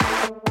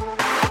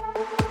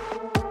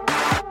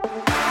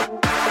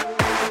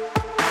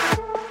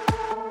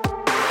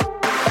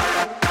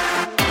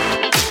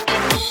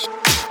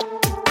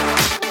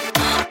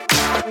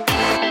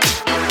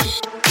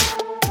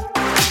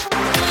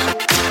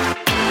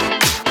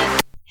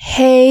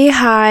Hey,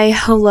 hi,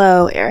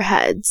 hello,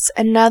 airheads.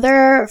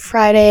 Another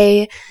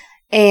Friday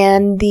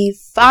and the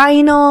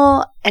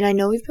final, and I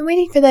know we've been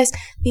waiting for this,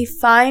 the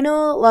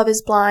final Love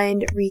is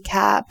Blind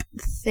recap.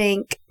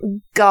 Thank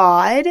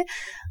God.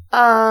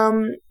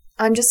 I'm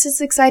just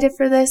as excited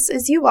for this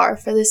as you are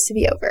for this to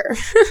be over.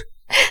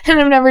 And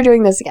I'm never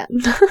doing this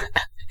again.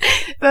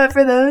 But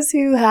for those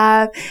who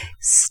have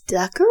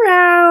stuck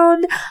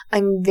around,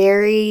 I'm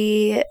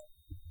very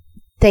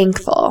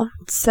thankful.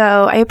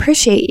 So I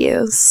appreciate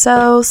you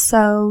so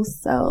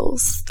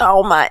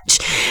much.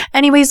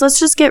 Anyways, let's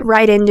just get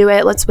right into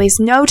it. Let's waste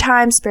no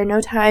time, spare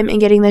no time in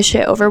getting this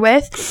shit over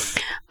with.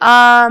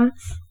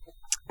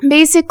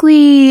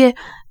 Basically,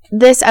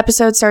 this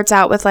episode starts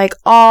out with like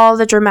all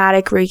the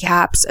dramatic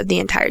recaps of the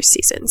entire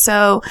season.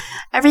 So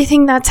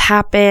everything that's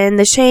happened,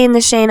 the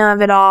Shayna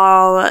of it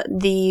all,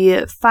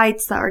 the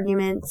fights, the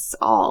arguments,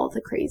 all the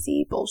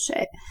crazy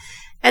bullshit.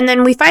 And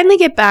then we finally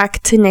get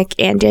back to Nick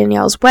and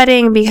Danielle's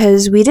wedding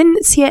because we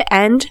didn't see it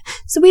end,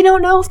 so we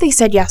don't know if they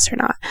said yes or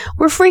not.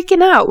 We're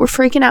freaking out.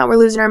 We're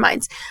losing our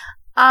minds.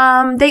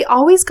 They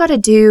always got to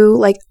do,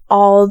 like,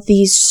 all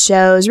these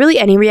shows. Really,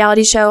 any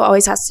reality show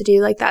always has to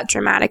do, like, that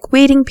dramatic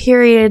waiting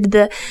period,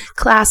 the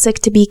classic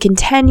to be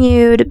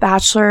continued.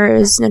 Bachelor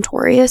is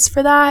notorious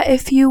for that,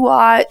 if you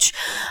watch.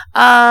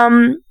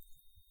 But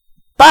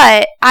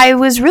I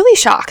was really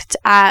shocked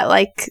at,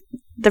 like,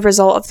 the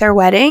result of their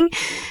wedding.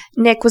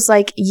 Nick was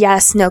like,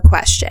 yes, no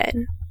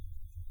question.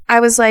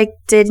 I was like,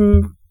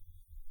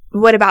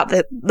 what about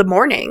the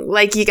morning?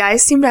 Like, you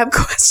guys seem to have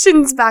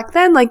questions back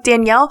then. Like,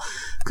 Danielle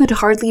could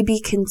hardly be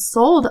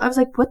consoled. I was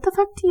like, what the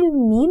fuck do you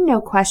mean,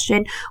 no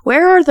question?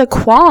 Where are the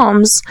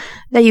qualms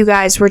that you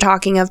guys were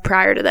talking of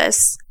prior to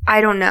this? I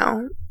don't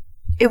know.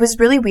 It was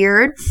really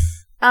weird.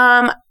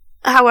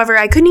 However,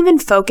 I couldn't even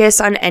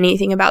focus on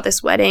anything about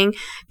this wedding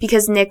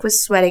because Nick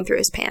was sweating through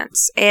his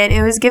pants. And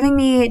it was giving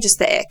me just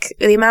the ick.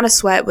 The amount of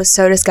sweat was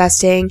so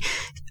disgusting.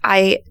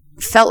 I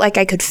felt like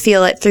I could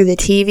feel it through the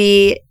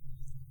TV.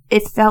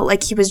 It felt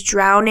like he was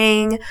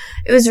drowning.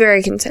 It was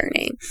very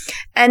concerning.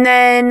 And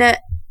then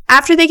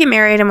after they get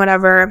married and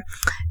whatever,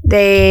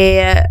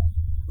 they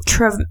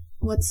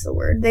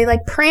They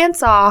like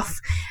prance off.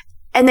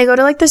 And they go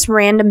to, like, this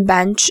random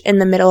bench in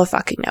the middle of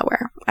fucking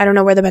nowhere. I don't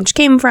know where the bench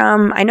came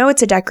from. I know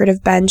it's a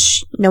decorative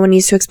bench. No one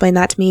needs to explain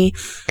that to me,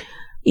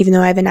 even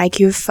though I have an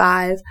IQ of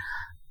 5.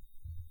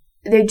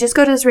 They just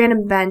go to this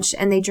random bench,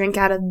 and they drink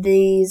out of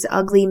these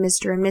ugly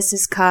Mr. and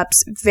Mrs.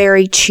 cups.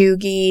 Very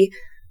chuggy,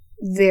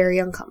 very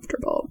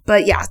uncomfortable.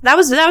 But, yeah, that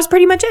was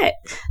pretty much it.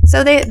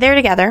 So they're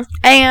together.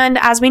 And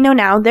as we know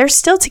now, they're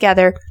still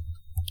together.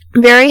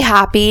 Very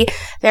happy.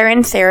 They're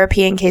in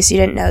therapy, in case you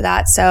didn't know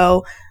that.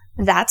 So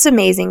that's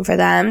amazing for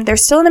them. They're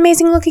still an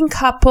amazing looking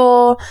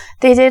couple.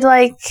 They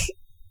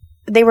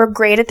were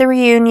great at the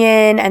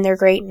reunion and they're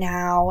great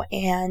now.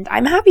 And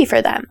I'm happy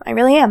for them. I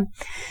really am.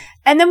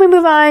 And then we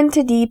move on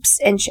to Deeps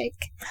and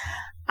Shake.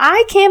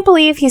 I can't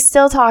believe he's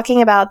still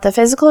talking about the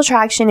physical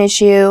attraction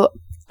issue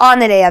on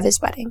the day of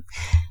his wedding.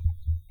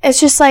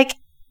 It's just like,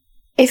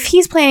 if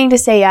he's planning to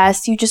say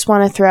yes, you just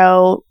want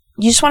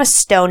to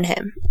stone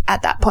him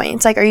at that point.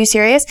 It's like, are you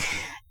serious?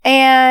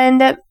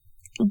 And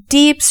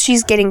Deeps,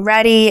 she's getting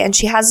ready and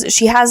she has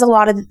a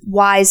lot of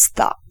wise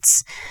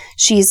thoughts.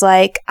 She's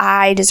like,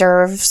 I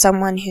deserve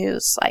someone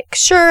who's like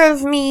sure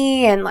of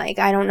me, and like,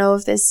 I don't know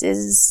if this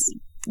is,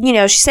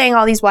 she's saying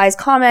all these wise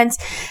comments.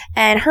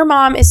 And her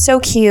mom is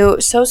so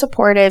cute, so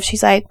supportive.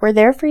 She's like, we're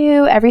there for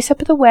you every step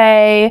of the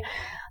way.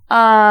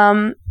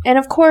 And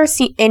of course,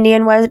 the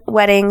Indian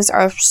weddings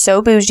are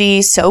so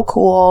bougie, so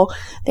cool.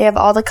 They have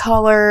all the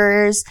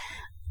colors,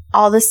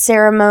 all the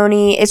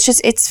ceremony.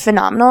 It's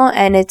phenomenal,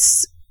 and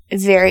it's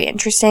very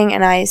interesting,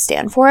 and I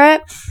stand for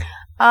it.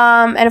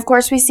 And of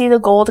course, we see the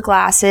gold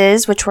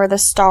glasses, which were the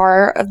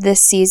star of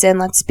this season,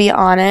 let's be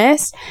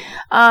honest.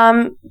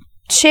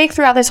 Shake,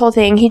 throughout this whole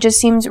thing, he just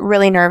seems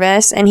really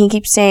nervous, and he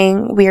keeps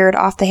saying weird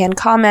off-the-hand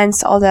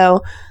comments,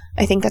 although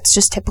I think that's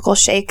just typical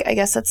Shake. I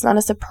guess that's not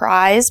a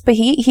surprise, but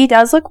he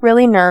does look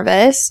really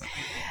nervous.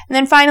 And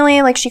then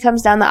finally, like, she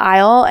comes down the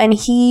aisle, and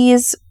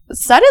he's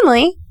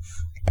suddenly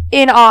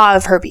in awe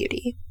of her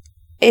beauty.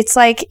 It's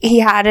like he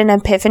had an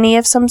epiphany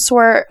of some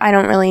sort. I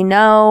don't really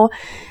know.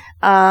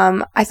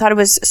 I thought it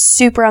was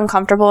super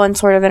uncomfortable and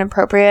sort of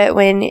inappropriate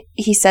when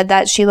he said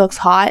that she looks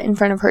hot in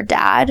front of her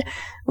dad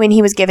when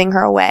he was giving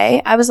her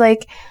away. I was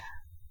like,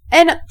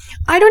 and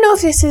I don't know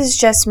if this is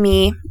just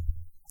me.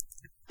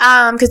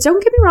 Because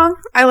don't get me wrong,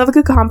 I love a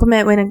good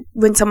compliment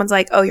when someone's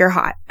like, oh, you're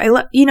hot.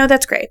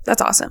 That's great.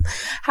 That's awesome.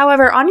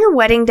 However, on your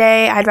wedding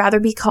day, I'd rather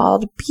be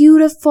called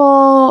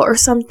beautiful or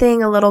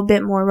something a little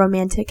bit more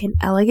romantic and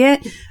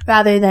elegant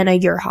rather than a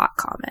you're hot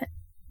comment.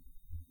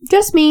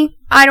 Just me.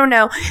 I don't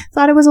know.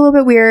 Thought it was a little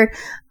bit weird.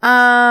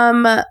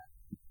 But,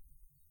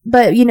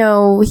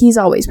 he's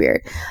always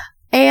weird.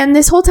 And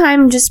this whole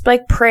time, just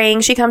like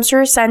praying, she comes to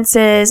her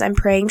senses. I'm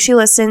praying she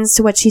listens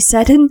to what she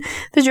said in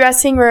the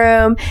dressing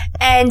room.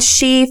 And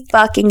she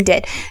fucking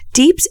did.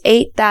 Deeps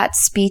ate that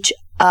speech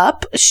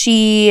up.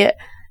 She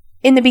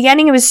in the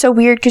beginning, it was so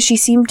weird because she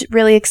seemed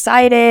really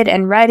excited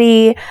and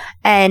ready,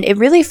 and it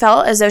really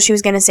felt as though she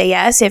was going to say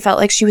yes. It felt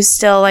like she was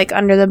still like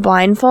under the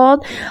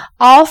blindfold,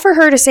 all for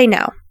her to say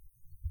no.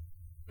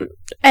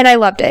 And I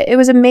loved it. It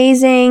was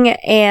amazing,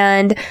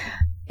 and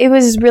it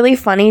was really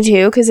funny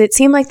too because it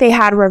seemed like they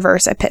had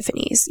reverse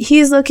epiphanies.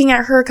 He's looking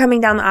at her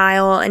coming down the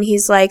aisle and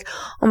he's like,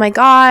 oh my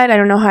God, I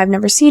don't know how I've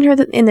never seen her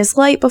in this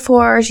light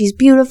before. She's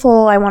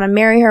beautiful. I want to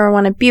marry her. I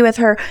want to be with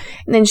her.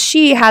 And then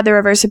she had the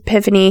reverse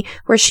epiphany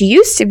where she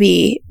used to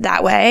be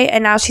that way.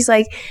 And now she's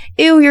like,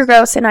 ew, you're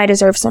gross. And I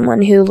deserve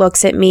someone who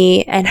looks at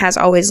me and has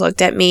always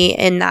looked at me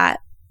in that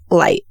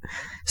light.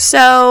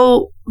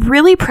 So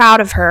really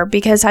proud of her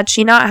because had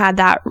she not had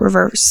that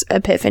reverse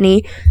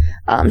epiphany,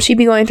 she'd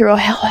be going through a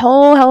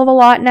whole hell of a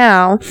lot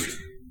now.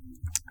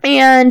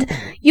 And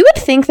you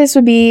would think this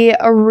would be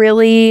a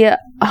really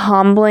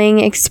humbling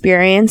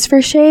experience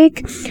for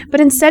Shake, but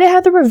instead it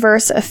had the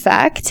reverse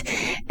effect,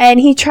 and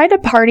he tried to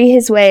party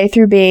his way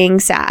through being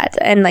sad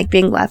and like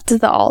being left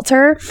at the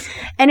altar.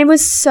 And it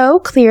was so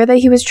clear that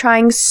he was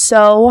trying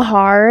so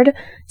hard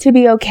to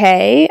be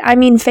okay. I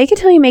mean, fake it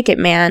till you make it,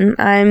 man.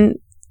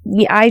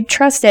 I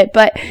trust it,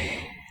 but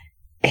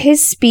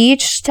his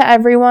speech to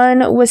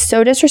everyone was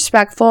so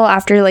disrespectful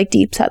after like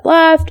Deeps had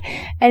left,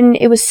 and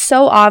it was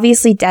so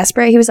obviously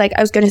desperate. He was like, I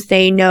was gonna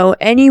say no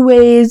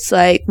anyways,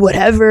 like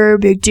whatever,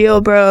 big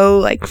deal, bro,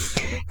 like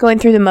going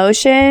through the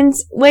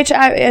motions, which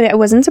I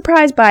wasn't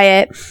surprised by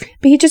it,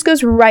 but he just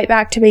goes right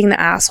back to being the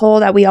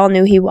asshole that we all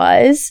knew he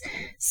was.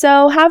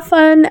 So have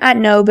fun at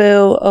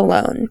Nobu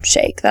alone,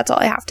 Shake. That's all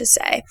I have to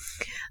say.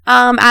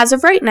 As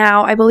of right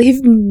now, I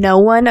believe no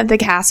one of the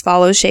cast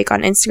follows Shake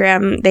on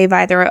Instagram. They've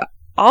either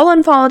all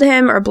unfollowed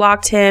him or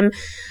blocked him.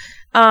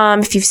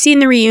 If you've seen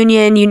the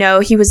reunion, you know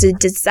he was a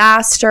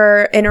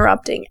disaster,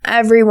 interrupting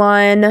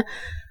everyone,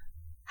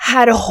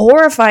 had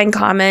horrifying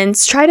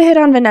comments, tried to hit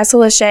on Vanessa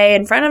Lachey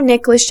in front of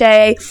Nick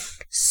Lachey.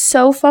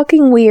 So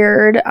fucking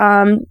weird.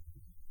 I'm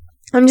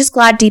just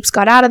glad Deeps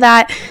got out of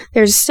that.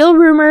 There's still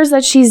rumors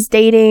that she's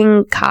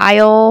dating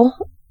Kyle,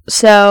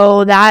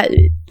 so that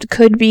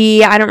could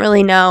be, I don't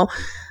really know.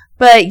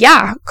 But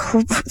yeah,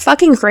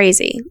 fucking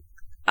crazy.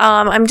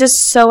 I'm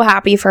just so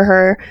happy for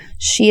her.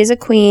 She is a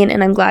queen,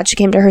 and I'm glad she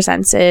came to her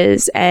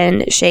senses,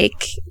 and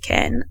Shake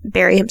can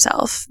burrow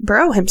himself,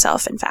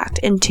 in fact,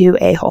 into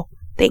a hole.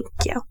 Thank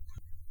you.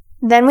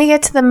 Then we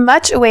get to the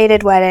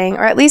much-awaited wedding,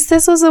 or at least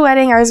this was the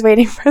wedding I was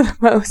waiting for the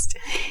most,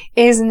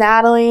 is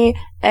Natalie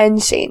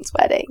and Shane's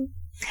wedding.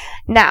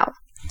 Now,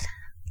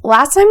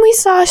 last time we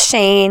saw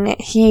Shane,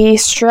 he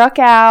struck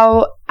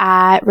out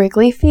at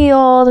Wrigley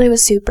Field. It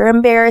was super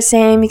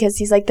embarrassing because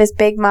he's like this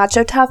big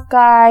macho tough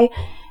guy.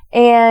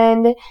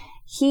 And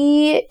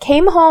he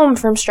came home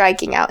from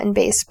striking out in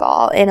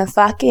baseball in a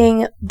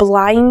fucking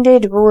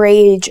blinded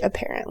rage,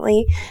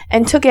 apparently,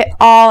 and took it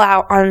all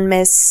out on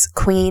Miss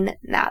Queen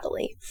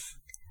Natalie.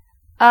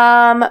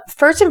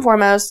 First and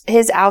foremost,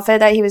 his outfit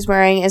that he was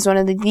wearing is one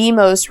of the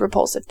most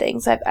repulsive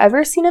things I've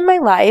ever seen in my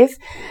life,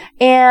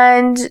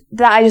 and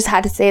that I just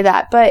had to say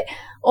that. But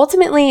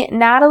ultimately,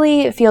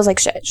 Natalie feels like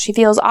shit. She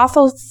feels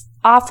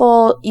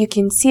awful. You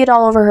can see it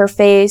all over her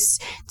face.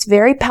 It's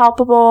very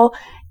palpable.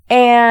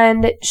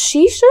 And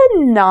she should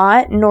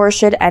not, nor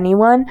should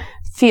anyone,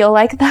 feel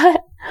like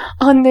that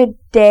on the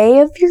day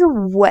of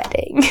your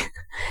wedding.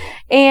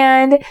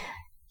 And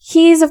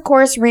he's, of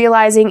course,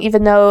 realizing,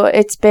 even though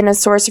it's been a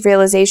source of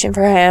realization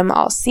for him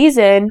all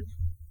season,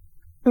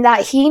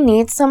 that he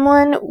needs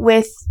someone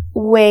with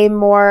way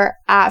more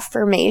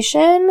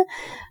affirmation.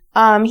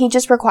 He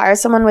just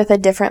requires someone with a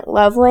different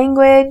love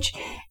language.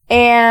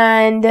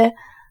 And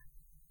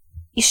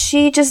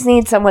she just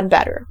needs someone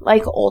better.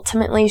 Like,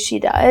 ultimately, she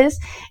does.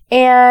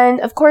 And,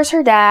 of course,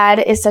 her dad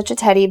is such a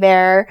teddy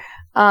bear.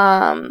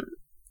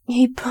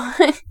 He's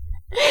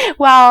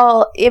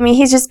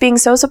just being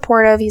so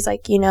supportive. He's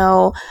like,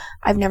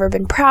 I've never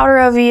been prouder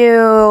of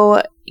you.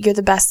 You're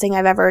the best thing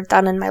I've ever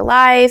done in my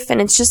life.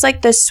 And it's just,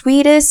 like, the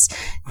sweetest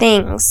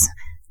things.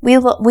 We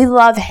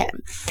love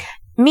him.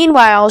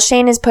 Meanwhile,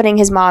 Shane is putting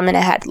his mom in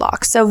a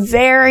headlock. So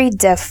very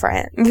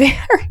different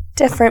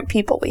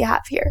people we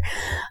have here.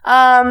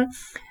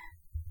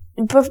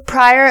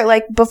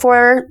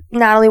 Before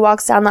Natalie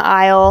walks down the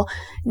aisle,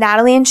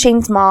 Natalie and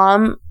Shane's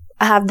mom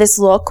have this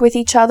look with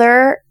each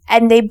other,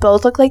 and they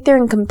both look like they're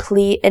in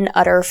complete and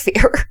utter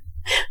fear.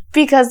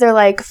 Because they're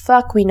like,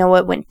 fuck, we know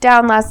what went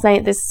down last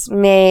night. This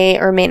may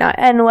or may not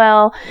end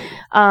well.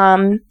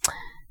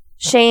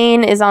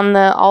 Shane is at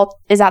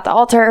the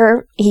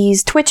altar.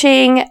 He's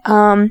twitching,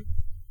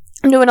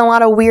 doing a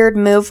lot of weird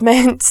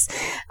movements.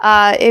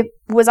 It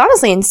was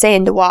honestly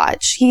insane to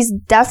watch. He's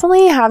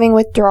definitely having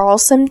withdrawal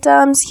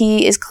symptoms.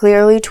 He is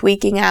clearly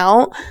tweaking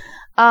out.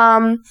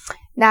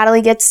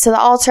 Natalie gets to the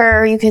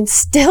altar. You can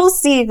still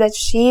see that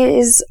she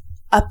is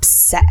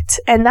upset.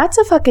 And that's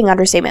a fucking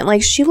understatement.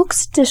 Like, she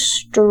looks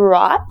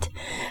distraught.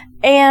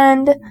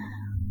 And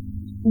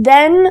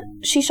then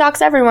she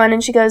shocks everyone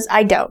and she goes,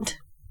 I don't.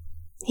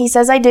 He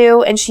says I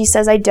do, and she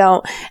says I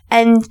don't.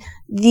 And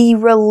the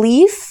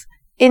relief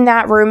in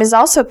that room is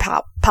also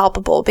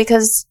palpable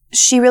because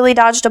she really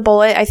dodged a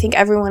bullet. I think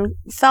everyone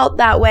felt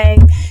that way.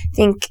 I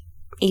think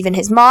even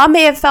his mom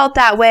may have felt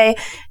that way.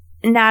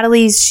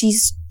 Natalie's,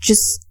 she's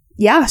just,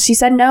 yeah, she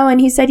said no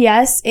and he said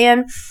yes.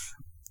 And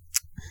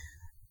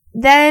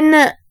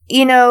then,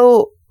 you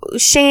know,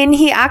 Shane,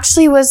 he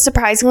actually was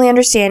surprisingly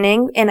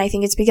understanding, and I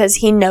think it's because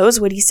he knows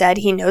what he said.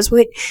 He knows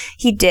what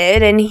he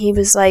did, and he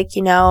was like,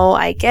 you know,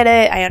 I get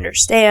it. I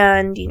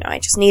understand. You know, I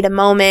just need a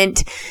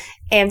moment.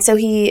 And so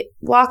he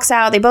walks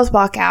out. They both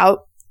walk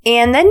out.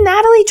 And then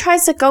Natalie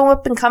tries to go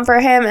up and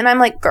comfort him, and I'm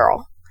like,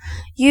 girl,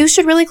 you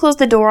should really close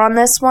the door on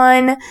this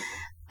one.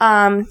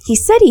 He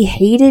said he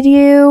hated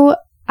you.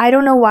 I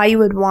don't know why you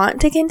would want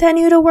to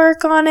continue to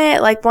work on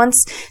it. Like,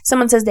 once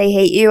someone says they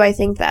hate you, I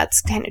think that's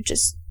kind of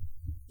just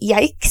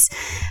yikes.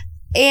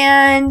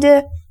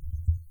 And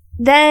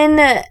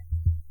then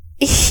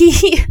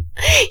he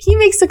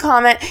makes a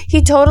comment.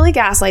 He totally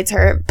gaslights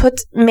her,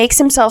 makes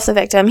himself the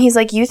victim. He's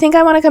like, you think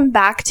I want to come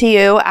back to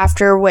you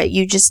after what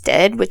you just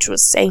did, which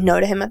was saying no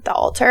to him at the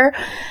altar?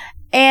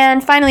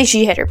 And finally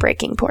she hit her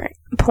breaking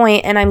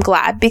point, and I'm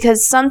glad,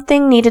 because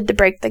something needed to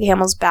break the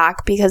camel's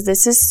back, because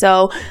this is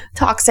so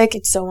toxic.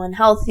 It's so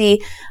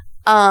unhealthy.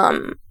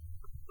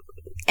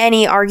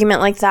 Any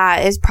argument like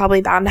that is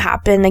probably bound to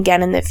happen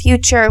again in the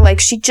future. Like,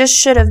 she just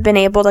should have been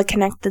able to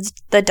connect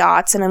the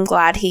dots, and I'm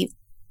glad he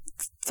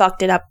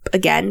fucked it up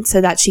again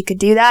so that she could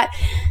do that.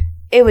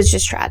 It was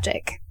just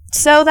tragic.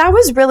 So that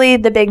was really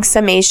the big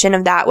summation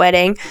of that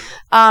wedding.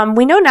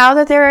 We know now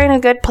that they're in a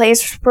good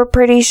place. We're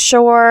pretty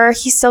sure.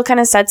 He still kind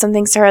of said some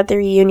things to her at the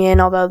reunion,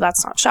 although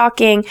that's not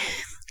shocking.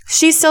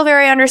 She's still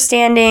very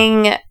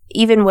understanding,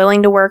 even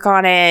willing to work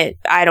on it.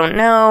 I don't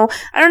know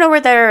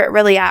where they're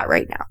really at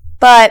right now.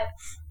 But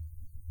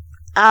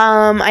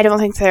I don't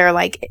think they're,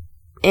 like,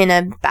 in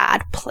a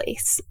bad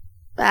place,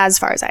 as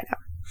far as I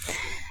know.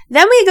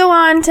 Then we go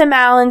on to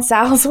Mal and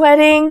Sal's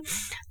wedding.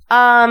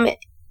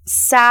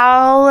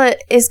 Sal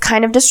is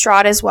kind of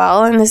distraught as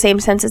well, in the same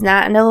sense as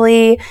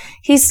Natalie.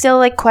 He's still,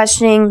 like,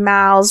 questioning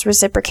Mal's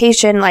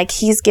reciprocation. Like,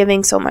 he's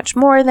giving so much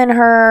more than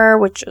her,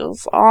 which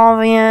is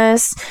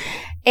obvious.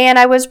 And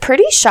I was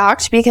pretty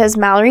shocked because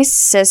Mallory's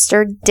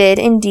sister did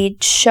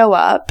indeed show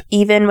up,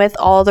 even with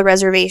all the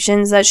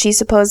reservations that she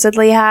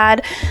supposedly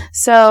had.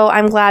 So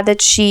I'm glad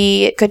that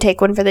she could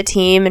take one for the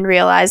team and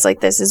realize,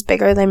 like, this is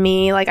bigger than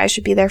me. Like, I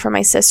should be there for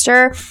my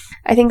sister.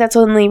 I think that's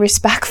only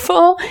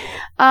respectful.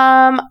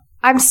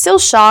 I'm still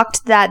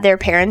shocked that their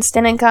parents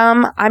didn't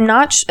come. I'm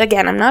not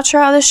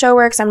sure how the show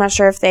works. I'm not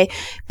sure if they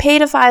pay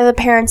to fly the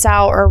parents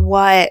out or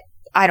what.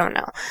 I don't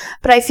know.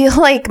 But I feel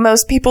like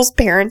most people's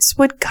parents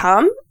would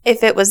come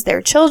if it was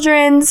their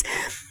children's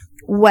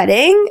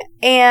wedding.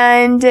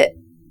 And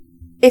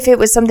if it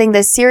was something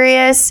this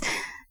serious,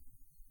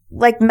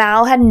 like,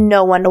 Mal had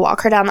no one to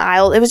walk her down the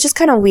aisle. It was just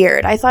kind of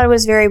weird. I thought it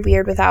was very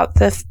weird without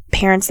the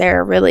parents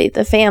there, really.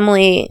 The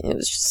family, it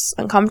was just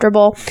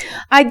uncomfortable.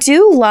 I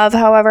do love,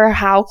 however,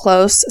 how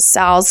close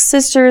Sal's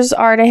sisters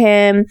are to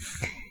him.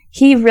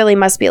 He really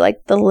must be,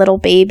 like, the little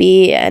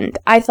baby. And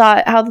I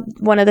thought how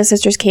one of the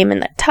sisters came in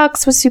the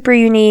tux was super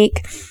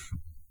unique.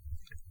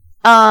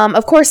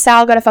 Of course,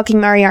 Sal got a fucking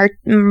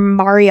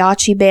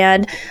mariachi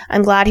band.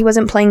 I'm glad he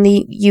wasn't playing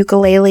the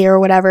ukulele or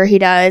whatever he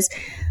does.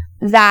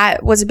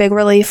 That was a big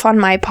relief on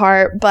my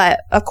part. But,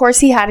 of course,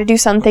 he had to do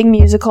something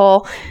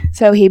musical.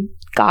 So he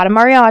got a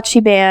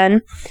mariachi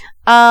band.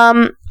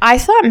 I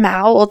thought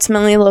Mal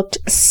ultimately looked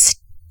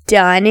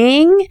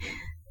stunning.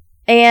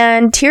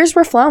 And tears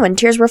were flowing.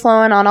 Tears were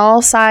flowing on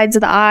all sides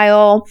of the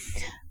aisle.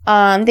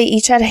 They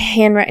each had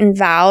handwritten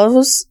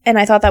vows, and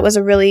I thought that was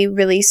a really,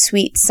 really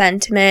sweet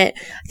sentiment.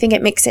 I think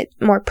it makes it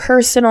more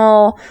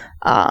personal.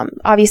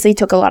 Obviously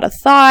took a lot of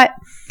thought.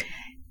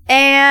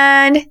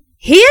 And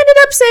he ended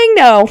up saying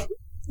no.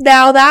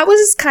 Now, that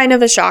was kind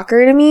of a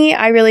shocker to me.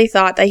 I really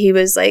thought that he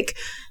was, like,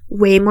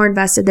 way more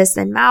invested in this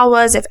than Mal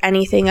was. If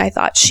anything, I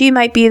thought she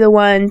might be the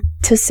one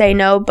to say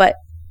no, but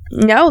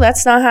no,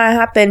 that's not how it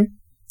happened.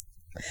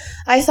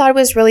 I thought it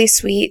was really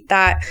sweet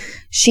that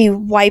she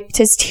wiped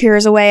his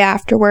tears away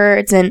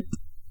afterwards,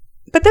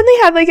 but then they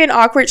had, like, an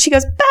awkward, she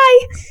goes, bye,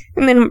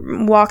 and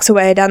then walks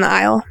away down the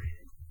aisle.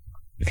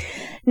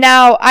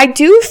 Now, I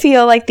do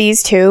feel like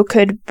these two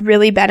could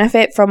really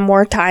benefit from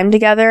more time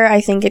together.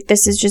 I think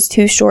this is just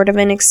too short of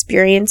an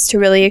experience to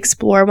really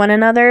explore one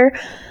another.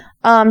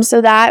 So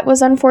that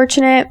was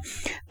unfortunate.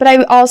 But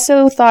I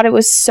also thought it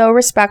was so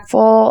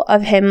respectful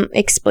of him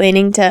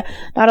explaining to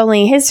not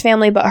only his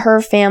family, but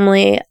her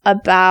family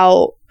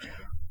about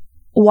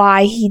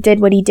why he did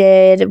what he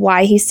did,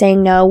 why he's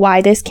saying no,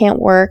 why this can't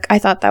work. I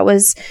thought that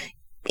was,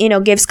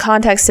 gives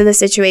context to the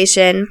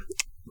situation.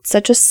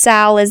 Such a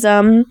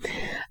Salism.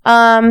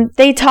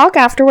 They talk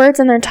afterwards,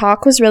 and their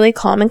talk was really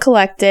calm and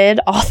collected,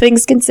 all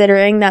things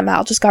considering that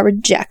Mal just got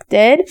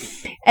rejected.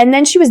 And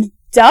then she was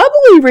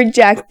doubly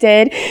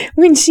rejected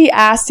when she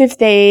asked if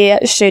they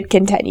should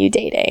continue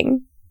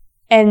dating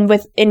and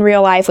in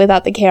real life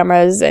without the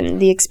cameras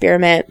and the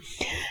experiment.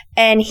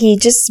 And he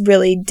just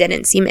really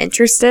didn't seem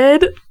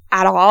interested.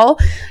 at all.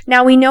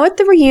 Now, we know at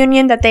the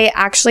reunion that they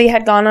actually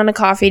had gone on a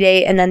coffee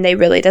date and then they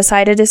really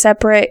decided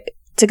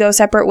to go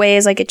separate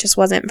ways. Like, it just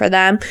wasn't for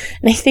them.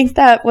 And I think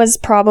that was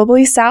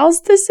probably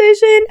Sal's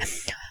decision.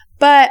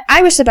 But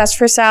I wish the best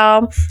for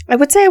Sal. I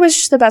would say I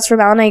wish the best for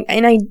Val,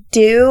 and I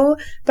do,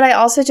 but I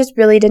also just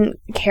really didn't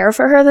care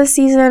for her this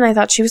season. I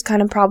thought she was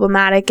kind of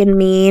problematic and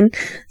mean.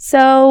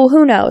 So,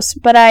 who knows?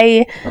 But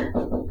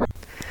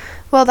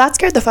well, that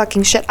scared the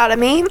fucking shit out of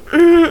me.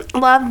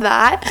 Love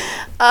that.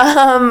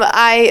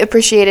 I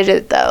appreciated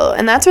it, though.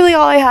 And that's really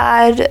all I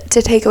had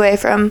to take away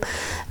from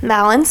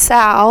Mal and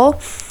Sal.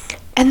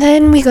 And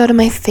then we go to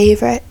my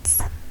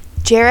favorites,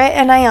 Jarrette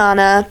and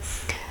Ayanna.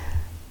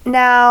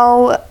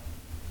 Now,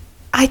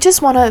 I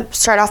just want to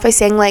start off by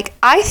saying, like,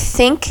 I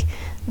think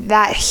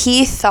that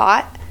he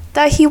thought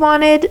that he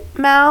wanted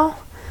Mal,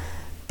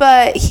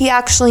 but he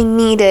actually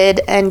needed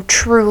and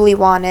truly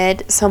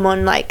wanted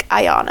someone like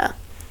Ayanna.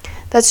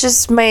 That's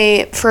just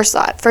my first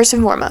thought, first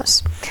and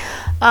foremost.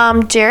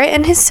 Jarrette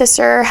and his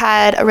sister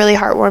had a really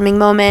heartwarming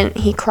moment.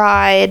 He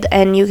cried,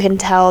 and you can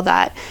tell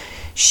that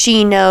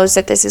she knows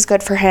that this is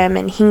good for him,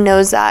 and he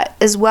knows that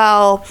as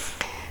well.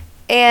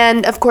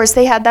 And, of course,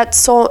 they had that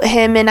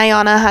him and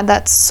Ayanna had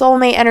that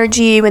soulmate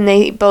energy when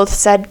they both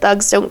said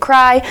thugs don't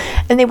cry,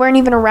 and they weren't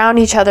even around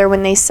each other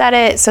when they said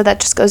it, so that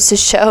just goes to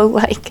show,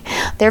 like,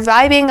 they're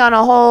vibing on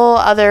a whole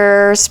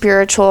other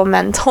spiritual,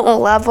 mental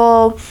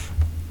level.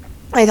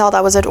 I thought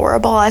that was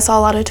adorable. I saw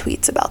a lot of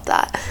tweets about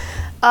that.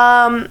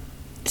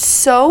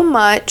 So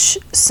much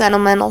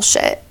sentimental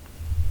shit.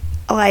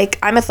 Like,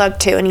 I'm a thug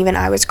too, and even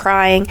I was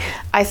crying.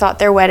 I thought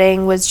their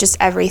wedding was just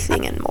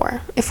everything and more,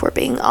 if we're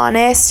being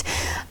honest.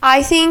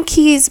 I think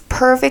he's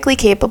perfectly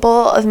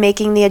capable of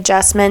making the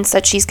adjustments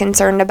that she's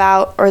concerned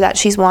about or that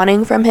she's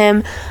wanting from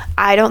him.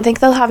 I don't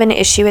think they'll have an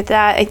issue with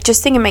that. I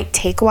just think it might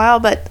take a while,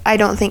 but I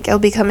don't think it'll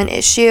become an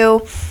issue.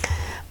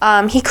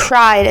 He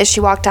cried as she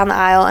walked down the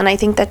aisle, and I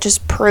think that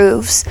just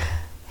proves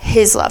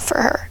his love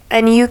for her.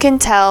 And you can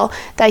tell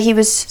that he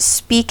was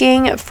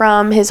speaking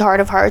from his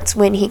heart of hearts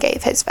when he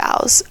gave his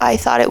vows. I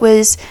thought it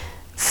was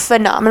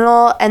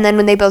phenomenal. And then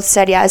when they both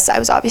said yes, I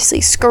was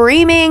obviously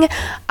screaming.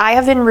 I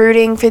have been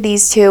rooting for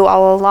these two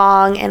all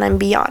along, and I'm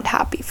beyond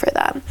happy for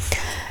them.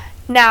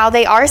 Now,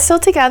 they are still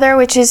together,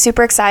 which is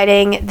super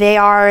exciting. They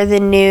are the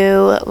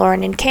new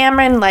Lauren and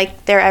Cameron.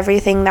 Like, they're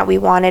everything that we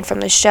wanted from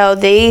the show.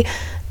 They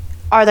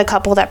are the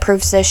couple that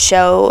proves this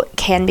show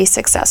can be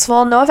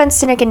successful. No offense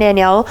to Nick and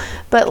Danielle,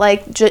 but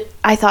like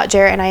I thought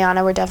Jarrette and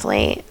Ayanna were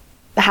definitely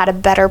had a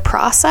better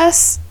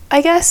process,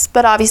 I guess.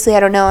 But obviously, I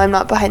don't know. I'm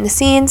not behind the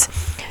scenes.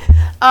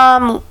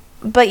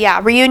 But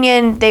yeah,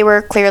 reunion, they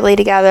were clearly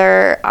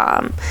together.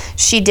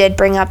 She did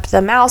bring up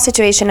the Mal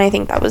situation. I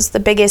think that was the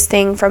biggest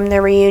thing from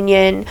the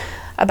reunion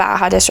about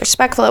how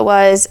disrespectful it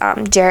was.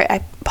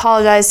 Jarrette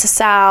apologized to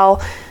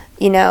Sal,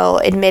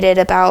 admitted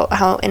about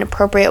how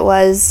inappropriate it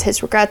was,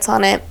 his regrets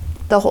on it,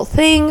 the whole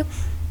thing.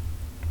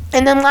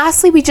 And then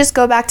lastly, we just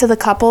go back to the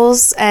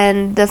couples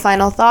and the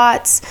final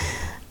thoughts.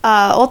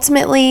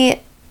 Ultimately,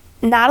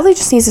 Natalie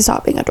just needs to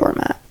stop being a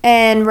doormat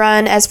and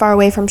run as far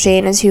away from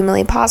Shane as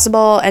humanly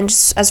possible, and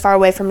just as far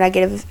away from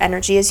negative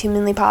energy as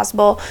humanly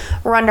possible.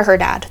 Run to her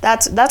dad.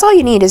 That's all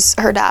you need is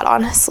her dad,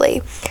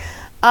 honestly.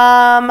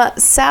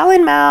 Sal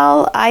and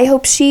Mal, I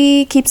hope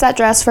she keeps that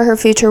dress for her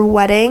future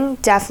wedding.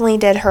 Definitely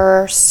did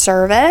her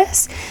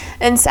service.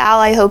 And Sal,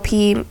 I hope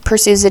he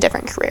pursues a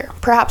different career.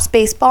 Perhaps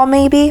baseball,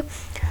 maybe.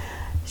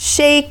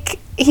 Shake,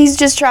 he's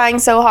just trying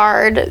so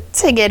hard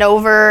to get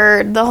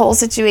over the whole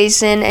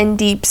situation, and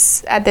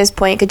Deeps, at this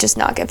point, could just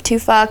not give two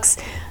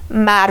fucks.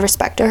 Mad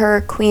respect to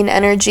her, queen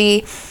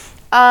energy.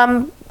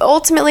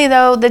 Ultimately,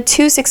 though, the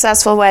two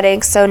successful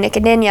weddings, so Nick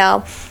and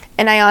Danielle,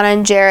 and Ayanna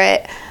and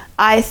Jarrette,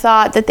 I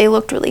thought that they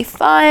looked really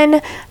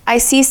fun. I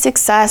see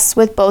success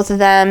with both of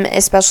them,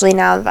 especially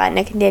now that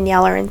Nick and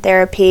Danielle are in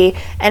therapy.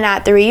 And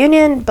at the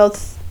reunion,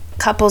 both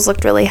couples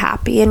looked really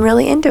happy and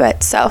really into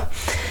it. So,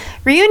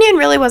 reunion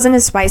really wasn't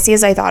as spicy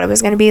as I thought it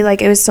was going to be.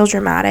 Like, it was still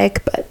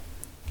dramatic, but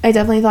I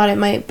definitely thought it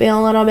might be a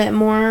little bit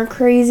more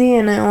crazy,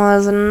 and it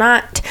was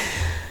not.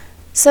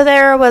 So,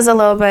 there was a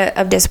little bit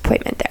of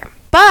disappointment there.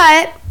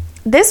 But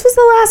this was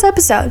the last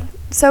episode.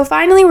 So,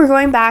 finally, we're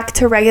going back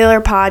to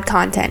regular pod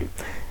content.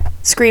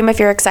 Scream if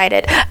you're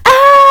excited.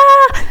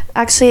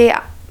 Actually,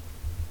 I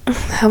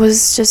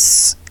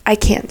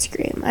can't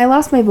scream. I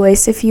lost my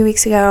voice a few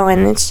weeks ago,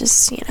 and it's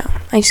just,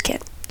 I just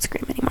can't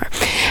scream anymore.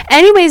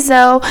 Anyways,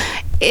 though,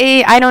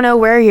 I don't know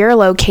where you're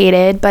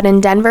located, but in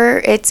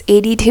Denver, it's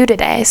 82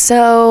 today.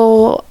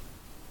 So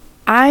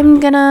I'm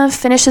gonna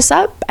finish this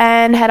up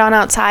and head on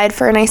outside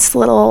for a nice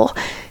little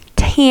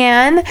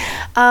tan.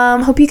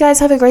 Hope you guys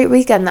have a great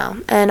weekend, though,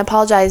 and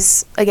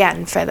apologize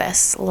again for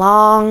this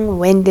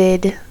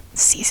long-winded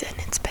season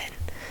it's been.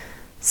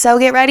 So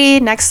get ready,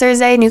 next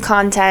Thursday, new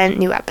content,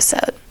 new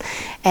episode.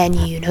 And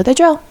you know the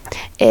drill.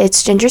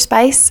 It's Ginger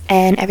Spice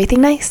and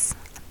everything nice.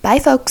 Bye,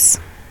 folks.